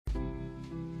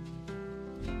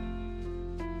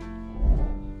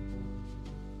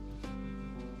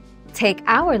Take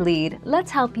our lead, let's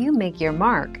help you make your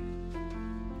mark.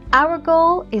 Our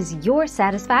goal is your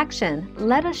satisfaction.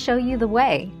 Let us show you the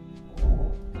way.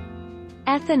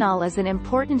 Ethanol is an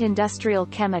important industrial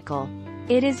chemical.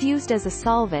 It is used as a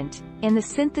solvent, in the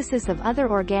synthesis of other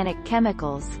organic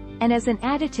chemicals, and as an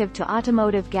additive to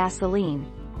automotive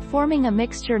gasoline, forming a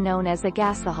mixture known as a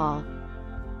gasohol.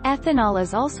 Ethanol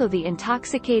is also the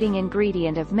intoxicating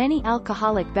ingredient of many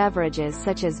alcoholic beverages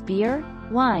such as beer,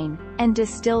 wine, and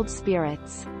distilled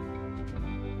spirits.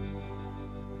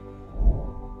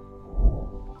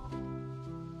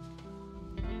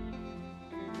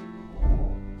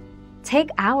 Take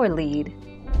our lead.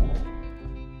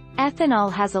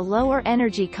 Ethanol has a lower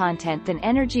energy content than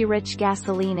energy-rich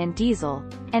gasoline and diesel,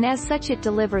 and as such it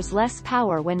delivers less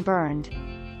power when burned.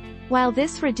 While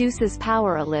this reduces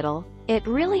power a little, it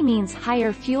really means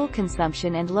higher fuel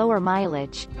consumption and lower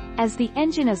mileage, as the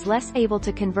engine is less able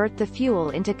to convert the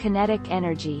fuel into kinetic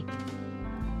energy.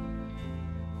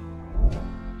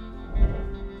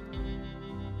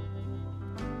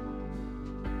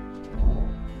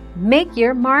 Make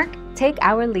your mark, take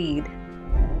our lead.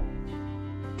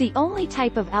 The only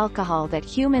type of alcohol that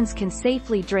humans can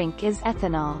safely drink is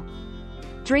ethanol.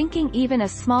 Drinking even a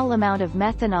small amount of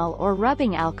methanol or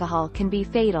rubbing alcohol can be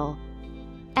fatal.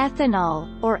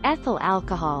 Ethanol, or ethyl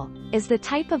alcohol, is the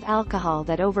type of alcohol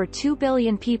that over 2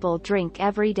 billion people drink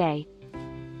every day.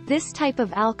 This type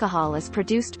of alcohol is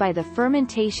produced by the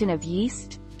fermentation of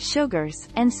yeast, sugars,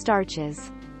 and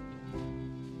starches.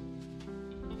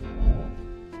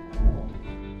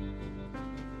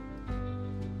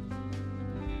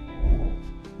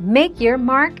 Make your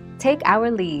mark, take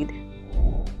our lead.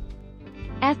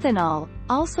 Ethanol,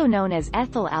 also known as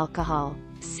ethyl alcohol,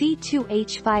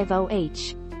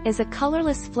 C2H5OH, is a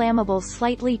colorless flammable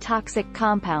slightly toxic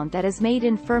compound that is made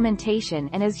in fermentation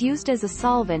and is used as a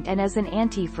solvent and as an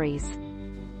antifreeze.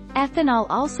 Ethanol,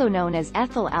 also known as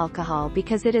ethyl alcohol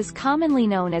because it is commonly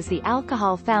known as the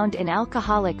alcohol found in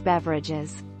alcoholic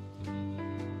beverages.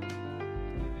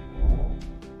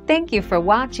 Thank you for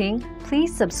watching.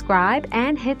 Please subscribe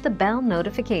and hit the bell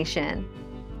notification.